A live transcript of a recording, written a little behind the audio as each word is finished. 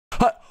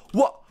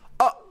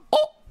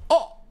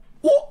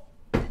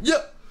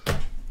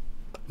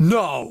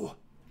No!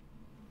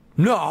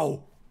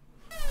 No!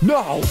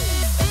 No!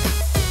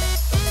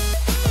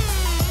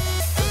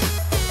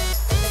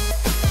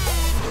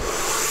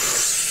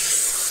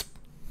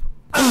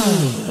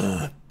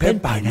 Pen,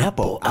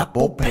 pineapple,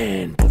 apple,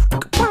 pen.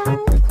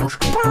 You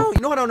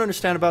know what I don't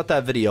understand about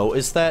that video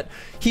is that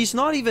he's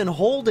not even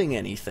holding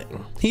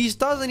anything. He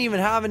doesn't even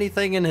have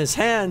anything in his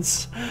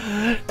hands.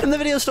 And the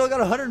video still got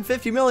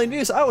 150 million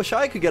views. I wish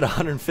I could get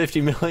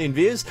 150 million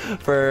views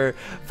for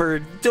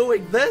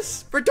doing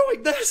this.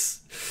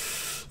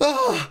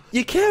 Oh,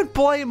 you can't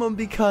blame him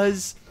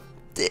because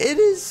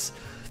it's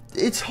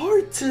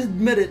hard to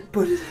admit it,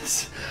 but it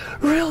is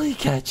really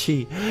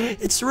catchy.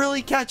 It's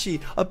really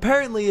catchy.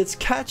 Apparently, it's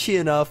catchy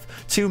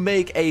enough to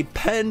make a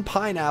pen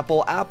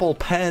pineapple apple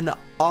pen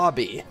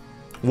obby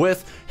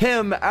with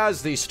him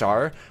as the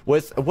star.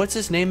 With what's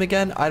his name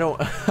again? I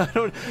don't.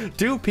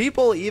 Do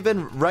people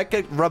even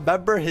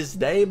remember his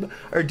name,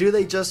 or do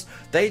they just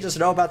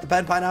know about the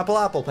pen pineapple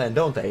apple pen?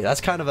 Don't they?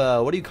 That's kind of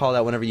a, what do you call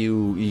that whenever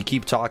you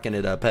keep talking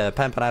at a pen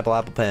pineapple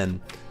apple pen?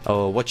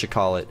 Oh, what you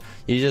call it?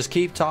 You just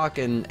keep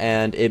talking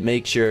and it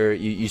makes your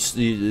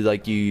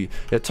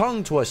a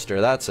tongue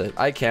twister. That's it.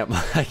 I can't.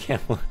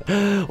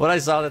 When I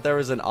saw that there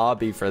was an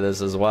obby for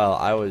this as well,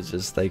 I was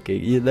just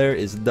thinking, there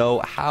is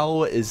no,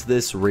 how is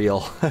this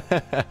real?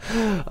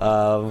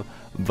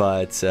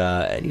 But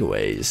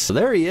anyways, so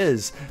there he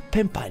is,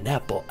 pen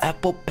pineapple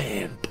apple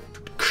pen.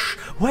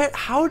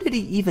 How did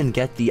he even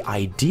get the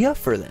idea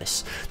for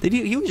this?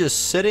 He was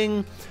just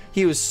sitting.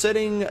 He was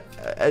sitting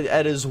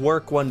at his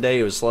work one day.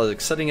 He was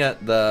like sitting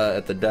at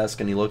the desk,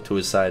 and he looked to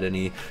his side, and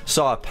he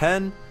saw a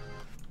pen.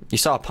 He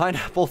saw a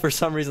pineapple for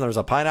some reason. There was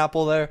a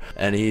pineapple there,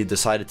 and he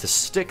decided to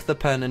stick the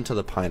pen into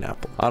the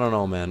pineapple. I don't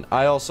know, man.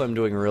 I also am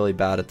doing really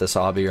bad at this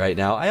hobby right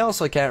now. I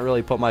also can't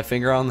really put my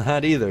finger on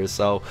that either,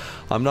 so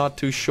I'm not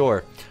too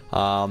sure.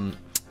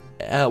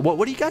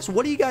 What do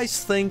you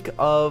guys think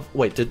of?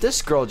 Wait, did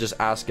this girl just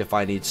ask if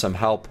I need some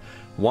help?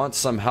 Want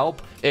some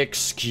help?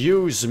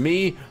 Excuse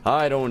me,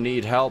 I don't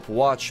need help.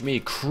 Watch me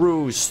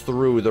cruise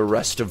through the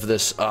rest of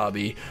this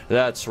obby.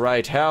 That's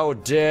right, how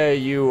dare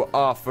you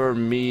offer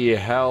me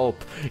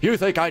help? You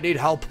think I need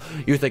help?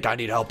 You think I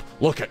need help?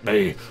 Look at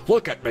me,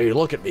 look at me,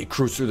 look at me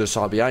cruise through this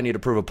obby. I need to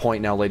prove a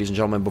point now, ladies and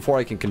gentlemen. Before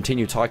I can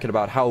continue talking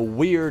about how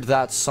weird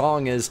that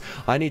song is,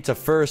 I need to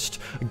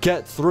first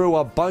get through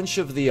a bunch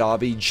of the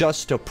obby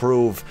just to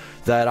prove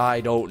that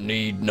I don't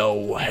need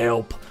no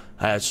help.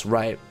 That's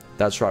right.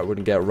 That's right, we're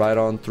gonna get right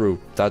on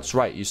through. That's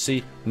right, you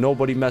see,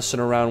 nobody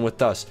messing around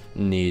with us.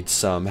 Need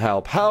some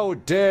help. How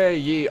dare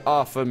ye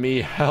offer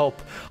me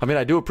help? I mean,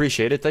 I do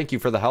appreciate it, thank you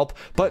for the help,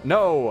 but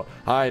no,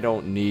 I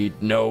don't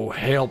need no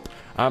help.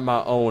 I'm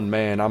my own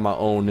man, I'm my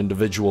own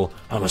individual.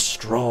 I'm a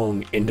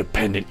strong,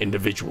 independent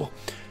individual.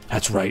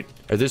 That's right.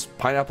 Are this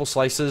pineapple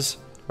slices?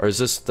 Or is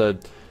this the...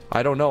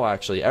 I don't know,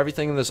 actually.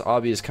 Everything in this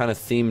obby is kind of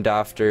themed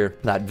after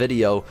that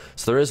video,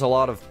 so there is a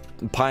lot of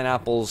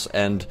pineapples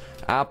and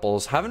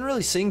apples. Haven't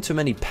really seen too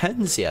many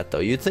pens yet, though.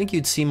 You'd think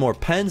you'd see more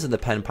pens in the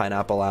pen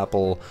pineapple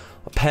apple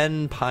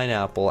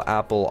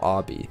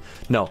obby.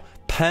 No,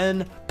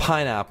 pen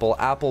pineapple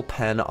apple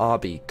pen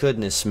obby.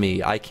 Goodness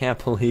me, I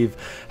can't believe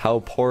how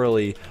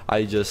poorly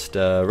I just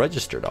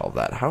registered all of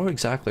that. How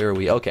exactly are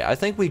we? Okay, I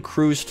think we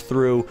cruised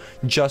through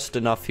just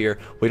enough here.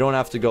 We don't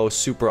have to go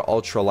super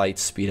ultra light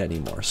speed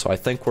anymore, so I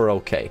think we're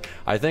okay.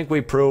 I think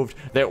we proved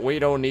that we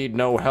don't need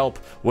no help.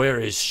 Where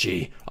is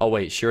she? Oh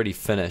wait, she already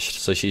finished,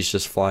 so she's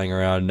just flying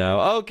around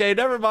now. Okay,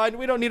 never mind,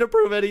 we don't need to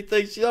prove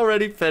anything. She's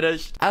already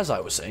finished. As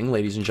I was saying,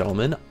 ladies and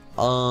gentlemen,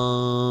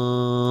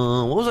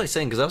 what was I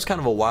saying? Because that was kind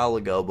of a while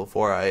ago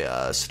before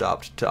I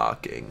stopped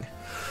talking.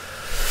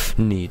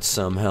 Need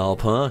some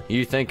help, huh?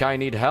 You think I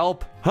need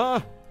help?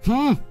 Huh?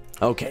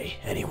 Okay,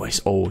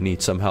 anyways. Oh,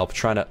 need some help.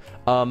 Trying to...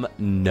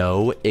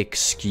 no,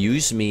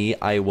 excuse me.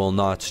 I will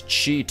not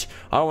cheat.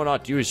 I will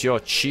not use your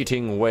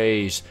cheating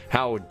ways.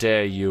 How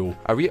dare you?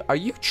 Are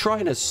you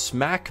trying to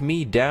smack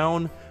me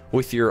down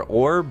with your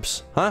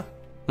orbs? Huh?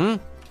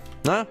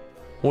 Huh?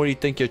 What do you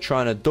think you're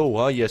trying to do,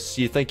 huh? You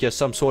think you're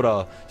some sort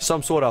of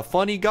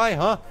funny guy,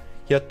 huh?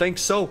 You think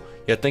so?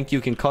 You think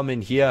you can come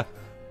in here?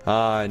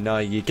 No,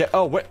 you get...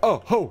 Oh, wait.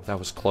 Oh, that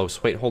was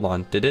close. Wait, hold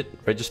on. Did it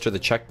register the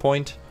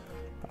checkpoint?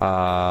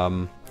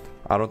 I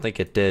don't think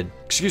it did.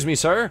 Excuse me,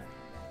 sir.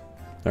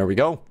 There we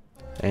go.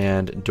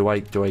 And do I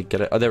get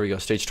it? Oh, there we go.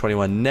 Stage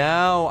 21.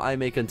 Now I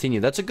may continue.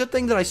 That's a good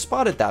thing that I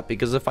spotted that,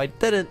 because if I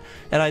didn't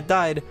and I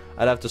died,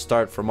 I'd have to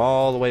start from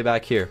all the way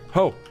back here.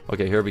 Oh,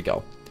 okay, here we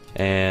go.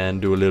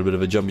 And do a little bit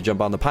of a jumpy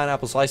jump on the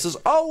pineapple slices.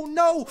 Oh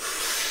no!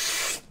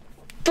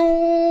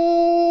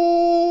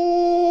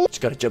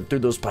 Just gotta jump through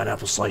those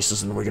pineapple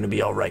slices and we're gonna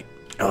be alright.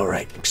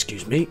 Alright,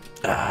 excuse me.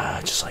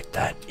 Just like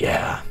that.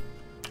 Yeah.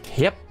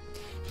 Yep.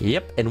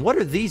 And what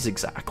are these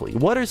exactly?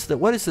 What is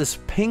this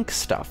pink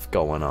stuff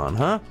going on,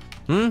 huh?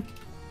 I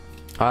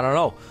don't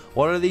know.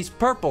 What are these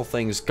purple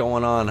things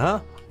going on,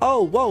 huh?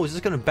 Oh, whoa, is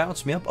this gonna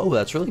bounce me up? Oh,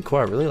 that's really cool.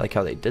 I really like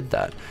how they did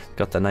that.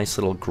 Got the nice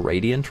little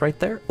gradient right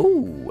there.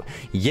 Ooh,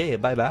 yeah,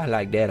 bye-bye. I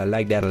like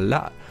that a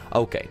lot.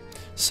 Okay.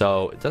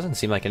 So it doesn't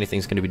seem like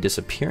anything's going to be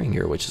disappearing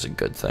here, which is a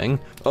good thing.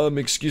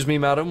 Excuse me,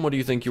 madam. What do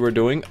you think you were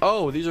doing?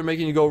 Oh, these are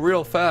making you go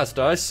real fast.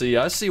 I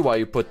see why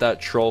you put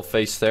that troll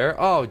face there.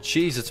 Oh,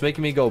 geez, it's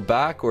making me go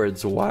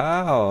backwards.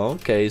 Wow.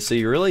 Okay, so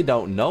you really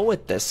don't know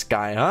with this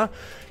guy, huh?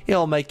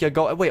 He'll make you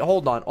go. Wait,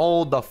 hold on.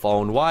 Hold the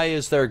phone. Why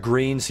is there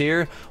greens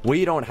here?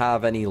 We don't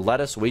have any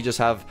lettuce. We just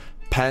have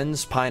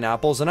pens,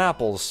 pineapples, and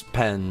apples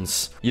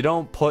pens. You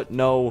don't put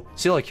no...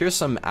 See, like, here's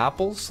some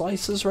apple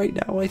slices right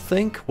now, I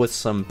think, with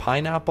some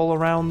pineapple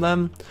around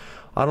them.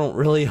 I don't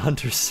really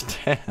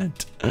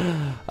understand.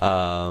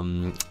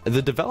 The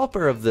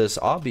developer of this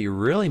Obby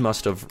really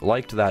must have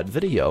liked that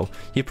video.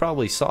 He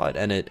probably saw it,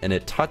 and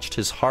it touched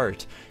his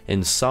heart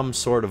in some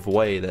sort of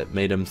way that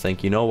made him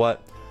think, you know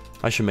what?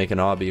 I should make an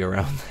Obby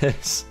around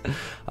this.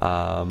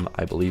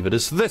 I believe it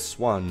is this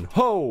one.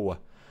 Ho!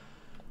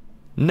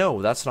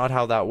 No, that's not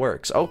how that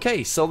works.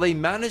 Okay, so they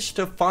managed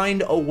to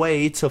find a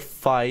way to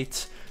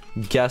fight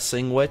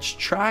guessing which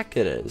track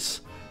it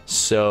is.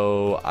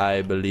 So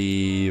I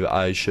believe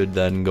I should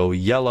then go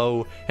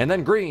yellow and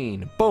then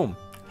green. Boom.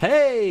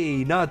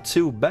 Hey, not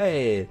too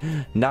bad.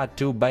 Not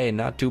too bad,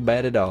 not too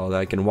bad at all.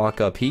 I can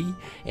walk up here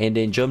and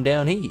then jump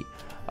down here.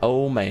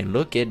 Oh man,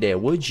 look at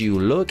that. Would you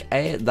look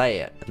at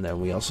that? And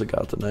then we also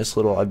got the nice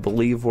little, I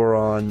believe we're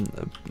on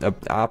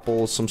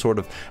apple, some sort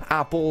of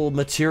apple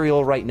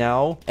material right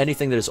now.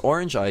 Anything that is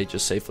orange, I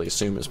just safely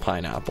assume is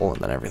pineapple,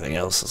 and then everything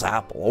else is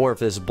apple. Or if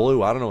this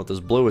blue, I don't know what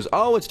this blue is.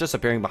 Oh, it's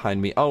disappearing behind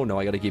me. Oh no,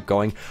 I gotta keep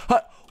going.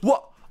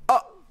 What?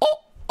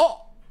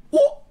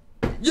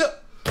 Yeah.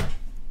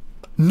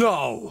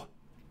 No.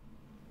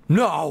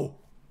 No.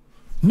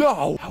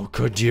 No. How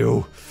could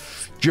you?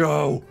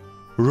 Joe.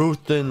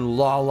 Ruthin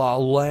La La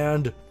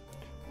Land.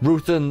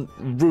 Ruthin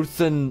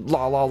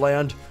La La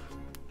Land.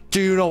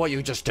 Do you know what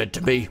you just did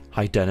to me?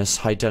 Hi Dennis,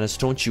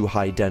 don't you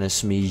hi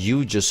Dennis me,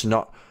 you just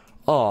not...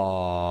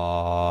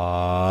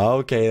 Aww,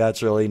 okay,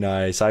 that's really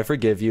nice. I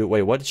forgive you.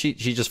 Wait, what did she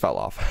just fell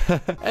off.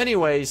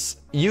 Anyways,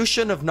 you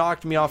shouldn't have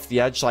knocked me off the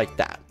edge like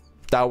that.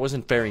 That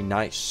wasn't very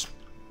nice.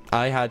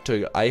 I had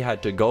to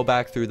go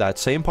back through that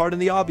same part in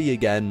the Obby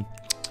again.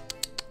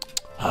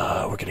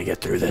 We're gonna get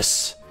through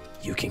this.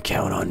 You can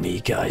count on me,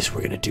 guys.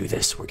 We're gonna do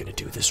this. We're gonna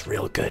do this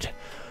real good.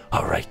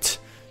 All right,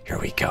 here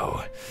we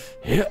go.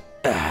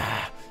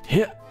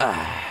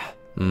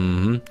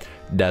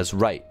 That's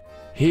right.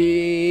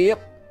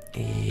 Yep.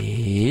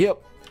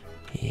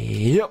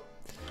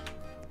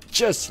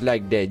 Just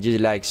like that, just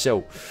like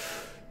so.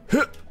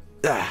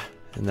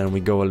 And then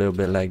we go a little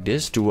bit like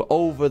this. Do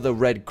over the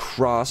red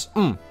cross.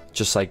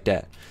 Just like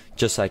that.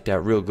 Just like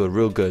that, real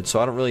good. So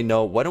I don't really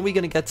know. When are we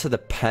gonna get to the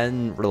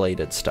pen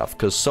related stuff?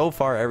 Because so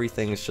far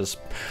everything is just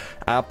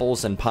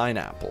apples and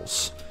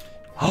pineapples.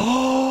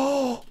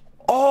 Oh,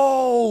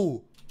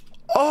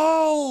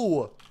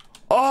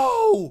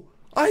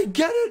 I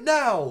get it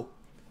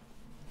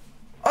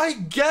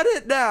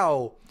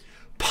now.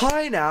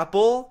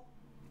 Pineapple,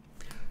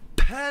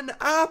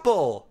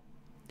 apple,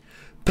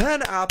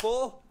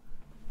 pineapple.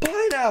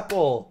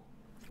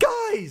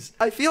 Guys,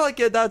 I feel like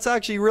that's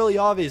actually really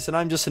obvious and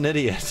I'm just an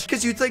idiot.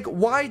 Because you'd think,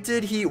 why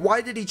did he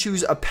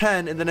choose a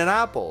pen and then an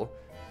apple?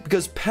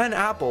 Because pen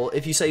apple,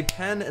 if you say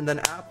pen and then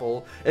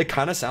apple, it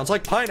kind of sounds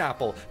like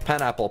pineapple.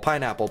 Pineapple.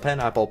 But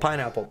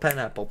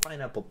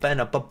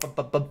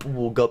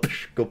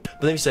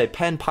then you say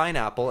pen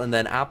pineapple and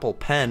then apple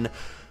pen,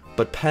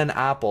 but pen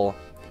apple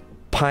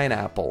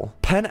pineapple.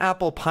 Pen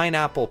apple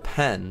pineapple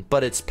pen,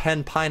 but it's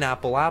pen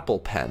pineapple apple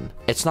pen.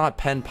 It's not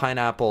pen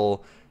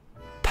pineapple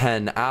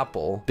pen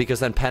apple, because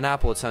then pen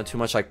apple would sound too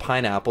much like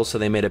pineapple, so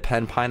they made a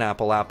pen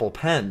pineapple apple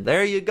pen.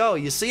 There you go.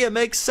 You see, it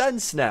makes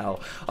sense now.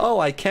 Oh,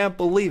 I can't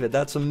believe it.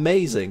 That's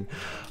amazing.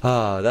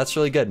 That's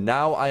really good.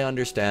 Now I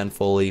understand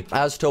fully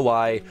as to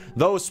why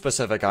those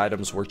specific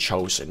items were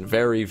chosen.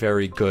 Very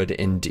good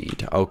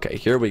indeed. Okay,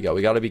 here we go.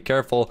 We got to be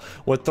careful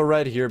with the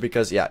red here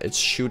because, yeah, it's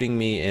shooting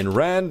me in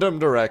random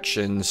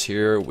directions.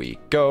 Here we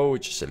go.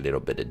 Just a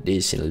little bit of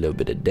this and a little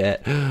bit of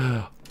that.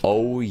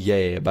 Oh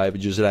yeah, baby,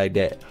 just like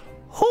that.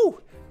 Whew.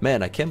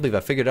 Man, I can't believe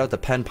I figured out the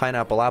pen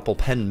pineapple apple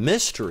pen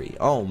mystery.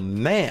 Oh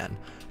man.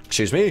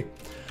 Excuse me.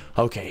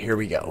 Okay, here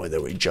we go. And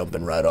then we're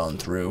jumping right on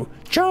through.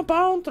 Jump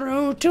on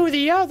through to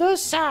the other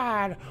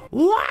side.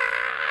 Wah!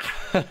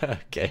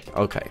 Okay.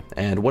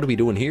 And what are we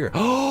doing here?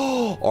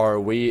 Oh, are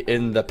we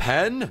in the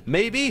pen?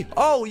 Maybe?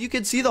 Oh, you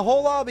can see the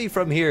whole lobby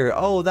from here.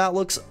 Oh, that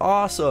looks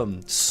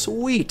awesome.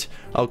 Sweet.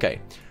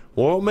 Okay.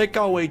 We'll make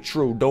our way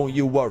through. Don't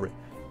you worry.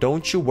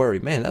 Don't you worry.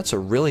 Man, that's a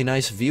really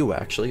nice view,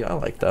 actually. I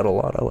like that a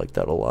lot.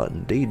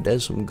 Indeed.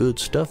 That's some good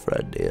stuff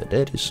right there.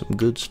 That is some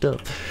good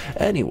stuff.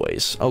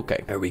 Anyways,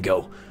 okay. There we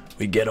go.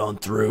 We get on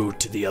through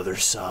to the other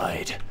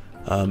side.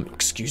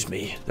 Excuse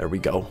me. There we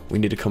go. We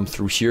need to come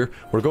through here.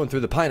 We're going through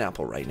the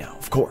pineapple right now.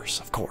 Of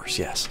course,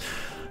 yes.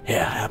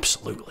 Yeah,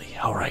 absolutely.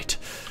 All right.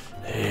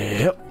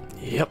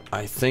 Yep,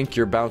 I think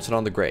you're bouncing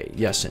on the gray.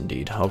 Yes,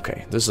 indeed.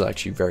 Okay, this is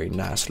actually very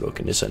nice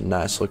looking. It's a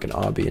nice looking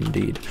obby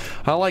indeed.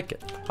 I like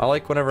it. I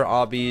like whenever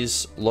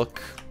obbies look,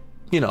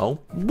 you know,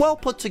 well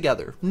put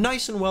together.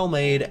 Nice and well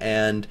made,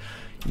 and,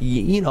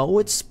 you know,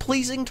 it's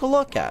pleasing to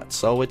look at.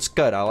 So it's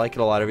good. I like it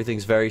a lot.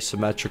 Everything's very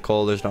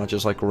symmetrical. There's not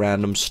just like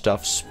random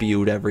stuff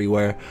spewed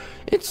everywhere.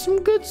 It's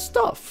some good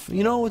stuff.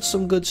 You know, it's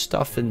some good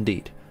stuff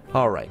indeed.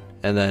 All right.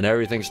 And then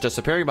everything's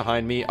disappearing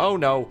behind me. Oh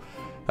no.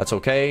 That's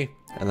okay.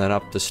 And then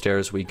up the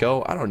stairs we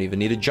go. I don't even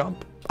need a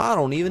jump. I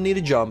don't even need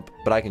a jump,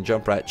 but I can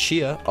jump right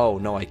Chia. Oh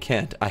no, I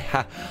can't.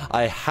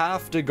 I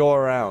have to go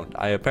around.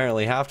 I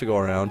apparently have to go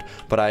around,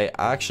 but I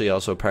actually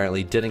also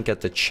apparently didn't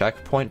get the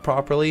checkpoint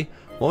properly.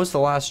 What was the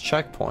last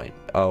checkpoint?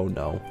 Oh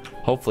no.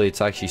 Hopefully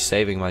it's actually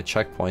saving my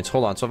checkpoints.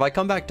 Hold on. So if I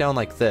come back down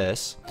like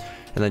this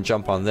and then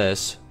jump on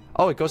this,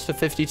 oh, it goes to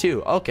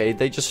 52. Okay,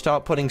 they just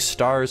stopped putting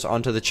stars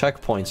onto the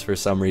checkpoints for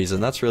some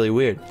reason. That's really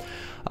weird.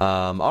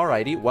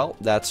 Alrighty, well,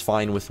 that's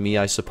fine with me,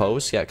 I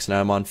suppose. Yeah, because now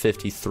I'm on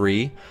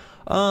 53.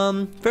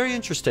 Very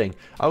interesting.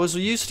 I was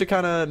used to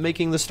kind of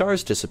making the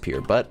stars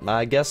disappear, but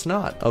I guess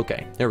not.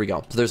 Okay, here we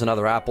go. So there's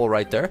another apple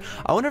right there.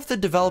 I wonder if the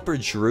developer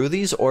drew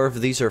these or if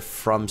these are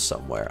from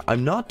somewhere.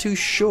 I'm not too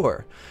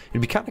sure.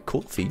 It'd be kind of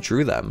cool if he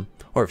drew them.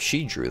 Or if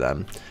she drew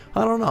them.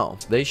 I don't know.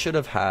 They should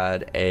have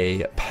had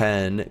a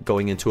pen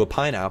going into a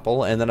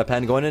pineapple and then a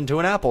pen going into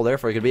an apple.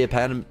 Therefore, it could be a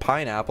pen,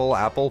 pineapple,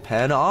 apple,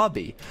 pen,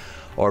 obby.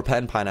 Or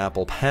pen,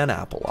 pineapple,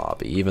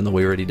 obby. Even though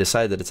we already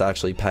decided that it's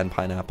actually pen,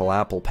 pineapple,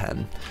 apple,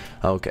 pen.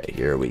 Okay,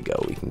 here we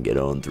go. We can get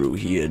on through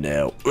here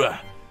now.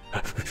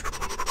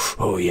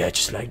 Oh, yeah,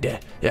 just like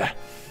that. Yeah.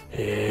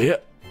 Yeah.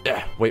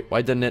 Yeah, wait,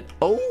 why didn't it?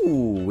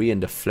 Oh, we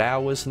into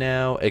flowers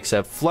now.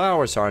 Except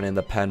flowers aren't in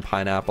the pen,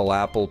 pineapple,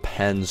 apple,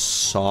 pen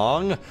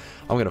song.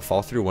 I'm gonna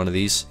fall through one of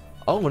these.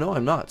 Oh, no,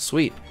 I'm not.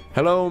 Sweet.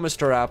 Hello,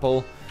 Mr.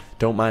 Apple.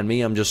 Don't mind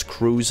me, I'm just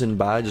cruising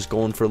by, just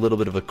going for a little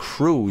bit of a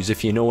cruise,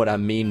 if you know what I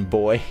mean,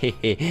 boy.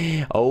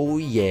 Oh,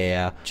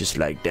 yeah. Just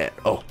like that.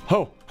 Oh,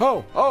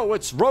 oh,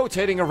 it's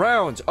rotating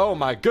around. Oh,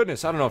 my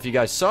goodness. I don't know if you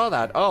guys saw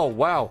that. Oh,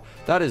 wow.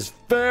 That is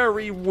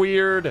very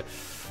weird.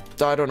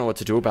 I don't know what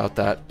to do about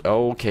that.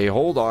 Okay,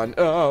 hold on.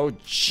 Oh,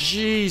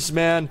 jeez,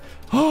 man.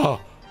 Oh,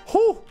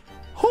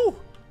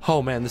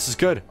 oh, man, this is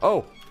good.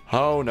 Oh,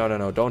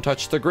 no, don't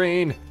touch the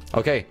green.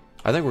 Okay,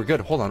 I think we're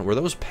good. Hold on, were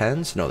those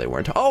pens? No, they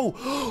weren't.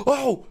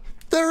 Oh,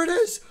 there it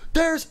is.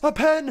 There's a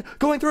pen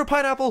going through a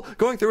pineapple,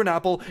 going through an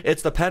apple.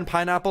 It's the pen,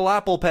 pineapple,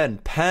 apple pen.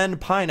 Pen,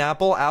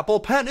 pineapple, apple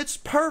pen. It's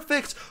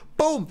perfect.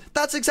 Boom!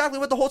 That's exactly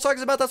what the whole song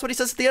is about. That's what he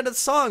says at the end of the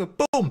song.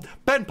 Boom!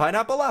 Pen,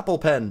 pineapple, apple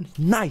pen.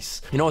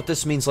 Nice. You know what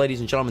this means, ladies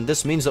and gentlemen?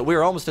 This means that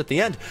we're almost at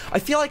the end. I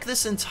feel like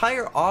this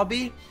entire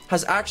obby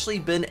has actually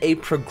been a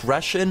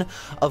progression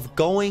of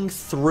going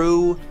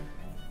through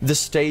the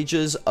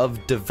stages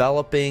of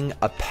developing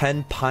a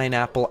pen,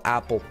 pineapple,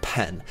 apple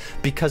pen,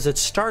 because it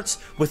starts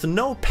with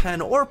no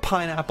pen or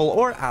pineapple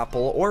or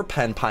apple or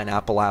pen,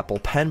 pineapple, apple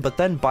pen, but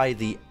then by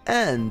the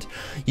end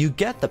you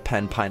get the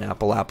pen,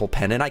 pineapple, apple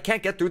pen, and I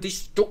can't get through these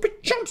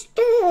stupid jumps.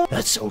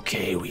 That's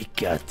okay, we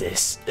got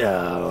this.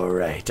 All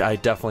right, I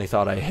definitely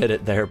thought I hit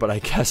it there, but I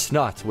guess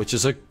not, which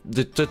is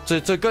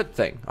it's a good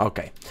thing.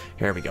 Okay,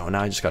 here we go.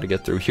 Now I just got to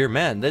get through here.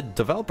 Man, the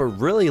developer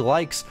really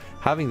likes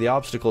having the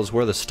obstacles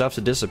where the stuff's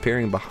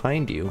disappearing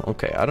behind you.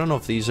 Okay, I don't know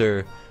if these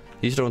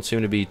don't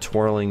seem to be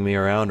twirling me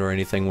around or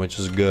anything, which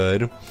is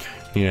good.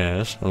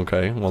 Yes,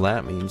 okay, well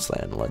that means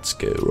then let's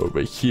go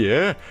over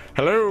here.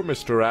 Hello,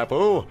 Mr.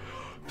 Apple.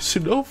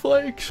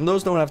 Snowflakes? And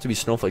those don't have to be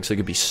snowflakes, they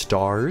could be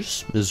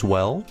stars as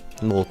well.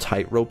 And little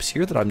tight ropes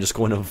here that I'm just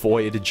going to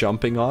avoid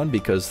jumping on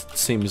because it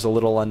seems a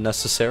little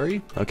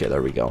unnecessary. Okay,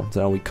 there we go.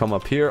 So now we come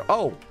up here.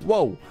 Oh,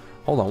 whoa.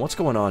 Hold on, what's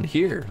going on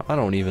here? I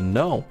don't even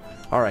know.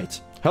 All right.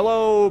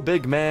 Hello,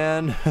 big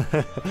man.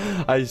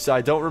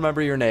 I don't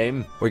remember your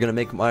name. We're gonna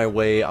make my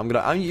way.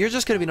 You're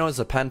just gonna be known as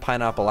the pen,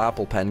 pineapple,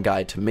 apple pen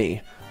guy to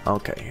me.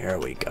 Okay, here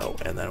we go.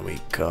 And then we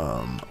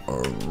come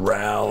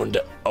around.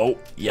 Oh,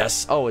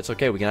 yes. Oh, it's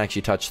okay. We can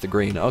actually touch the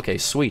green. Okay,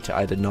 sweet.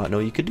 I did not know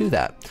you could do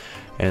that.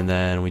 And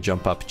then we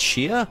jump up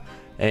Chia.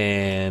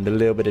 And a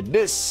little bit of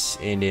this.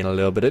 And then a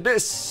little bit of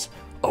this.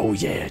 Oh,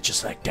 yeah,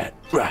 just like that.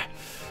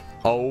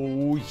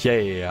 Oh,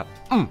 yeah.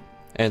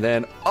 And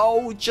then,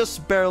 oh,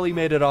 just barely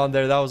made it on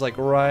there. That was like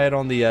right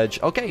on the edge.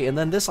 Okay, and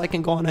then this I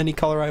can go on any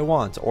color I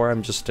want. Or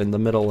I'm just in the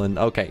middle and,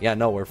 okay, yeah,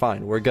 no, we're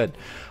fine. We're good.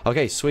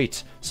 Okay,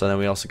 sweet. So then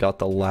we also got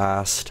the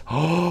last.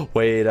 Oh,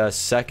 wait a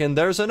second.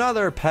 There's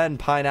another pen,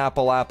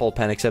 pineapple, apple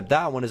pen. Except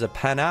that one is a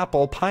pen,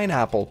 apple,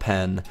 pineapple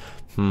pen.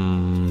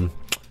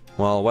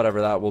 Well,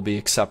 whatever, that will be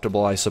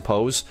acceptable, I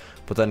suppose.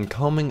 But then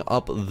coming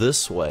up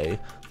this way,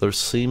 there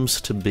seems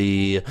to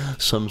be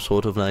some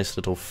sort of nice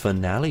little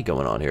finale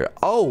going on here.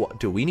 Oh,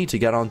 do we need to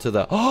get onto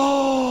the...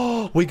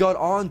 Oh, we got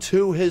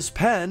onto his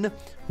pen,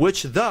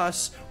 which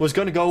thus was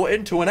going to go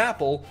into an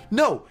apple.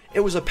 No, it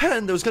was a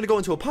pen that was going to go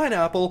into a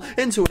pineapple,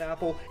 into an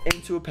apple,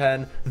 into a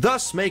pen,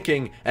 thus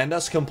making and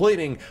thus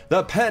completing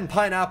the pen,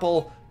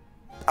 pineapple,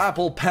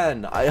 apple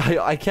pen.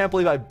 I can't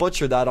believe I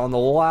butchered that on the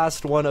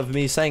last one of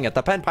me saying it.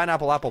 The pen,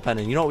 pineapple, apple pen.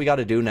 And you know what we got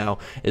to do now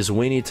is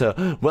we need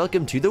to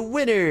welcome to the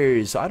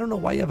winners. I don't know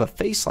why you have a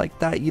face like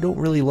that. You don't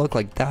really look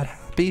like that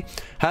happy.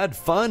 Had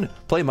fun.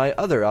 Play my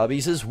other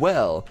hobbies as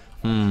well.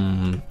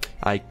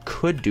 I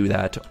could do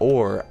that,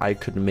 or I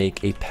could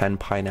make a pen,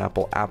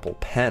 pineapple, apple,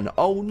 pen.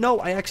 Oh no,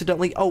 I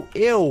accidentally, oh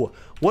ew.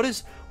 What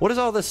is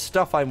all this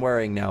stuff I'm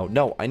wearing now?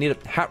 No, I need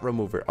a hat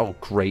remover. Oh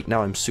great,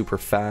 now I'm super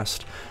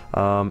fast.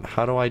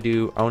 How do I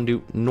do, I want to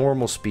do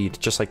normal speed,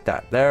 just like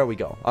that. There we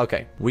go.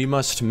 Okay, we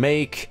must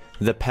make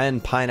the pen,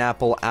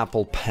 pineapple,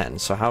 apple, pen.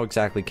 So how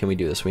exactly can we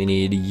do this? We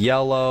need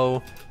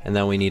yellow, and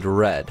then we need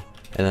red,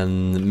 and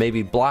then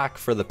maybe black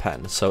for the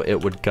pen. So it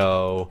would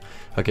go,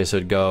 okay, so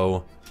it'd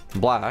go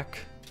black.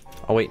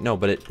 Oh wait, no,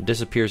 but it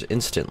disappears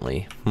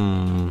instantly.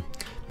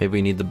 Maybe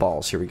we need the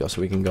balls. Here we go.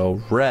 So we can go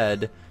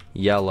red,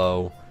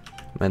 yellow,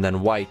 and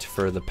then white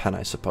for the pen,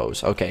 I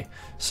suppose. Okay,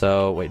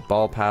 so wait,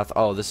 ball path.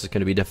 Oh, this is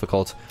going to be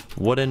difficult.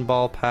 Wooden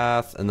ball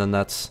path, and then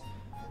that's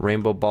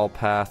rainbow ball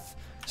path.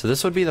 So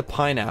this would be the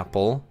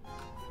pineapple.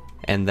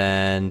 And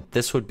then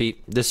this would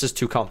be, this is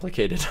too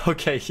complicated.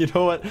 Okay, you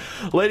know what?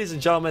 Ladies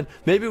and gentlemen,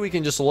 maybe we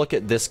can just look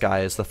at this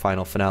guy as the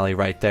final finale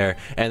right there.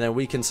 And then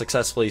we can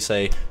successfully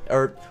say,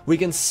 or we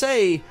can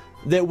say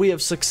that we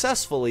have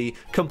successfully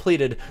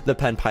completed the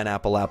pen,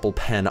 pineapple, apple,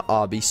 pen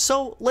obby.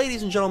 So,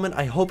 ladies and gentlemen,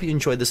 I hope you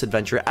enjoyed this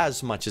adventure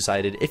as much as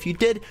I did. If you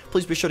did,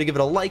 please be sure to give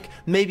it a like,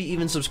 maybe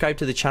even subscribe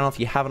to the channel if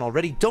you haven't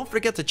already. Don't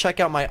forget to check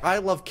out my I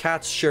Love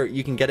Cats shirt.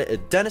 You can get it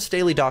at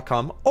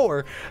DenisDaily.com,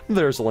 or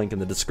there's a link in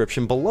the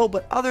description below.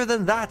 But other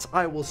than that,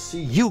 I will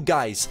see you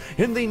guys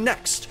in the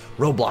next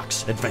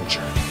Roblox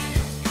adventure.